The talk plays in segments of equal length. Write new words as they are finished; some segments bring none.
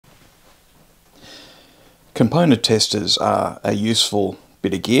Component testers are a useful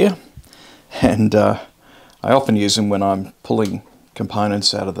bit of gear, and I often use them when I'm pulling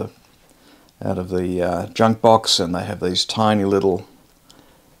components out of the junk box, and they have these tiny little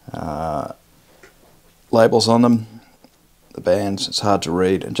labels on them, the bands. It's hard to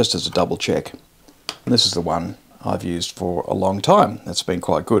read, and just as a double check. And this is the one I've used for a long time. It's been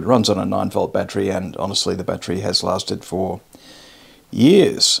quite good. It runs on a 9-volt battery, and honestly the battery has lasted for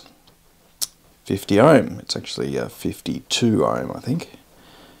years. 50 ohm. It's actually 52 ohm, I think.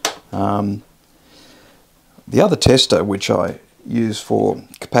 The other tester which I use for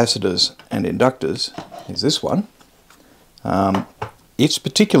capacitors and inductors is this one. It's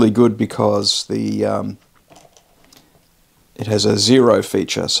particularly good because it has a zero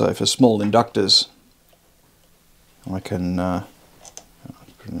feature, so for small inductors I can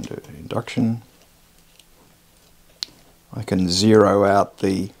put into induction. I can zero out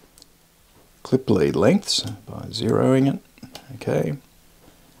the clip lead lengths by zeroing it. Okay,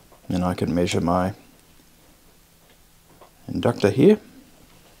 then I can measure my inductor here.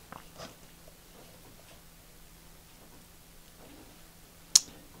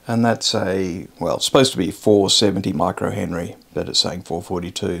 And that's well, it's supposed to be 470 microhenry, but it's saying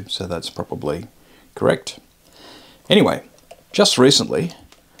 442, so that's probably correct. Anyway, just recently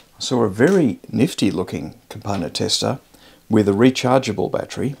I saw a very nifty looking component tester with a rechargeable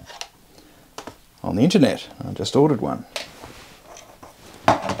battery on the internet. I just ordered one.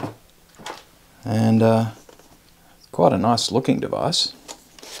 And quite a nice looking device.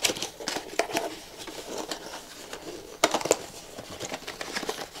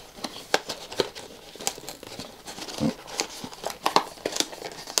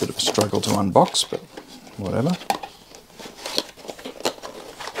 Bit of a struggle to unbox, but whatever.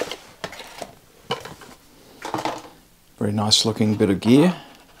 Very nice looking bit of gear.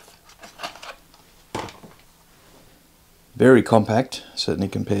 Very compact, certainly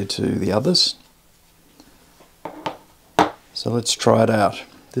compared to the others. So let's try it out.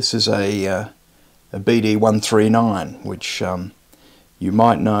 This is a BD139, which you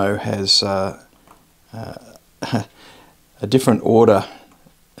might know has a different order.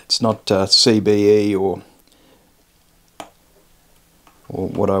 It's not CBE or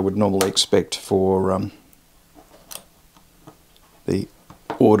what I would normally expect for the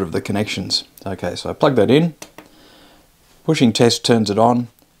order of the connections. Okay, so I plug that in. Pushing test turns it on.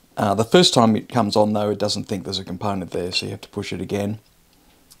 The first time it comes on though, it doesn't think there's a component there, so you have to push it again.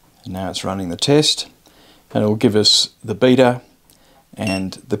 And now it's running the test, and it will give us the beta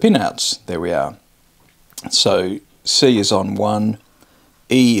and the pinouts. There we are. So C is on 1,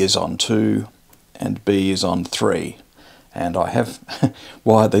 E is on 2, and B is on 3. And I have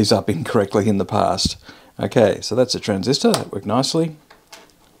wired these up incorrectly in the past. Okay, so that's a transistor. That worked nicely.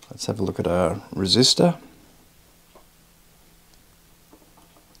 Let's have a look at our resistor.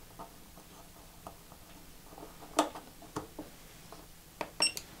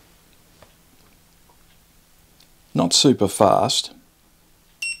 Not super fast.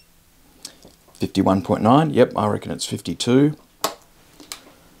 51.9, yep, I reckon it's 52.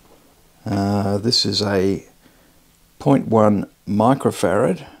 This is a 0.1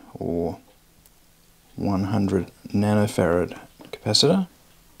 microfarad or 100 nanofarad capacitor.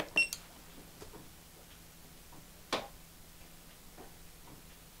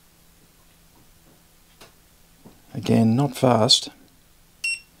 Again, not fast.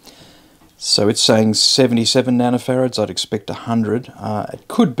 So it's saying 77 nanofarads. I'd expect 100. It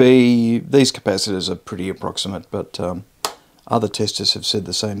could be, these capacitors are pretty approximate, but other testers have said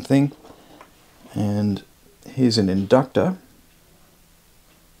the same thing. And here's an inductor,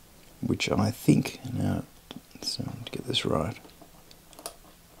 which I think, now so to get this right,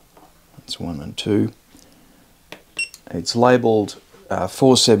 that's 1 and 2. It's labelled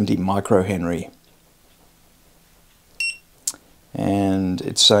 470 microhenry. And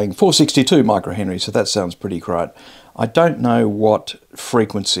it's saying 462 microhenry, so that sounds pretty great. I don't know what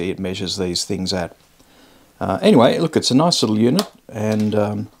frequency it measures these things at. Anyway, look, it's a nice little unit,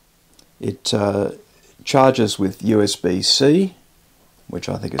 and it charges with USB-C, which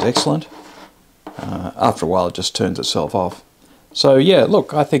I think is excellent. After a while, it just turns itself off. So yeah,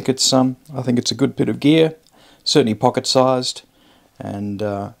 look, I think it's a good bit of gear, certainly pocket-sized, and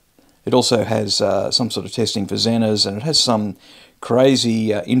it also has some sort of testing for Xeners, and it has some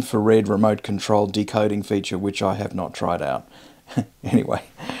crazy infrared remote control decoding feature which I have not tried out. Anyway,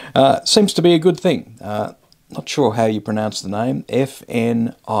 seems to be a good thing. Not sure how you pronounce the name,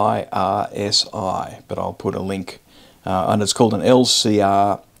 FNIRSI, but I'll put a link, and it's called an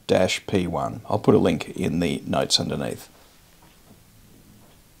LCR-P1. I'll put a link in the notes underneath.